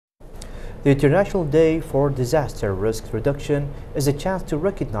The International Day for Disaster Risk Reduction is a chance to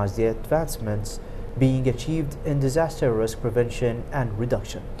recognize the advancements being achieved in disaster risk prevention and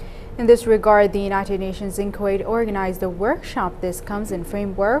reduction. In this regard, the United Nations in Kuwait organized a workshop. This comes in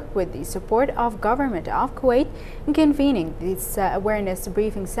framework with the support of Government of Kuwait in convening this awareness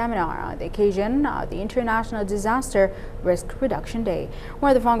briefing seminar on the occasion of the International Disaster Risk Reduction Day.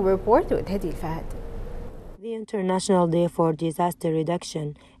 More the following report with Hadi Fahad. The International Day for Disaster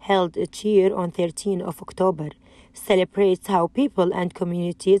Reduction, held each year on 13 of October, celebrates how people and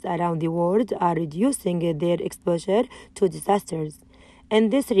communities around the world are reducing their exposure to disasters. In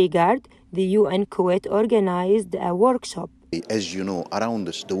this regard, the UN Kuwait organized a workshop. As you know, around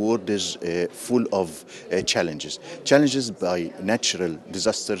us, the world is full of challenges. Challenges by natural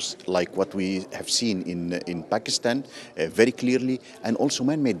disasters like what we have seen in Pakistan very clearly, and also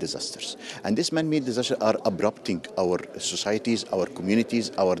man-made disasters. And these man-made disasters are abrupting our societies, our communities,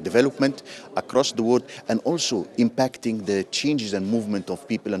 our development across the world, and also impacting the changes and movement of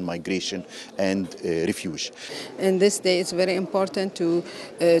people and migration and refuge. In this day, it's very important to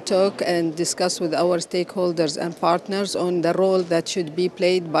talk and discuss with our stakeholders and partners on the role that should be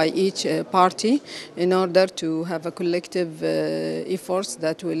played by each party in order to have a collective efforts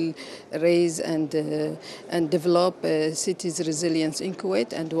that will raise and develop cities' resilience in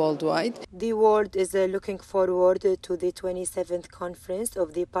Kuwait and worldwide. The world is looking forward to the 27th conference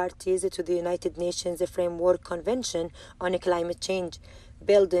of the parties to the United Nations Framework Convention on Climate Change,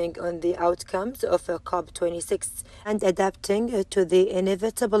 building on the outcomes of COP26 and adapting to the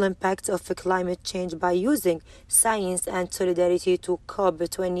inevitable impacts of climate change by using science and solidarity to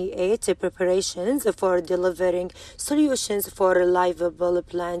COP28 preparations for delivering solutions for livable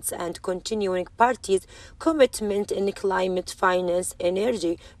plants and continuing parties' commitment in climate finance,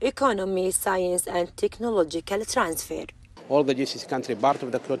 energy, economy, science and technological transfer. All the GCC countries part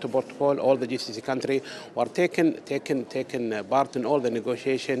of the Kyoto Protocol, all the GCC countries were taken part in all the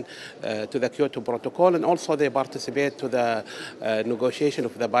negotiation to the Kyoto Protocol, and also they participate to the negotiation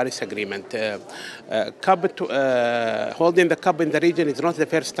of the Paris Agreement. Holding the COP in the region is not the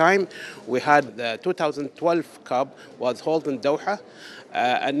first time. We had the 2012 COP was held in Doha.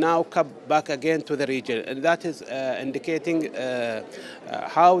 And now COP back again to the region, and that is indicating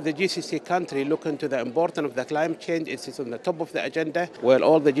how the GCC country look into the importance of the climate change. It's on the top of the agenda, where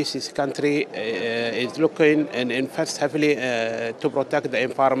all the GCC country is looking and invest heavily to protect the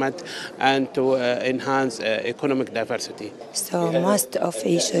environment and to enhance economic diversity. So most of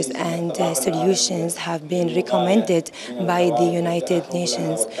issues and solutions have been recommended by the United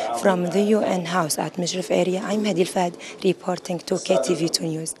Nations. From the UN House at Mishrif area, I'm Hadi Fahad reporting to KTV2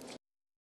 News.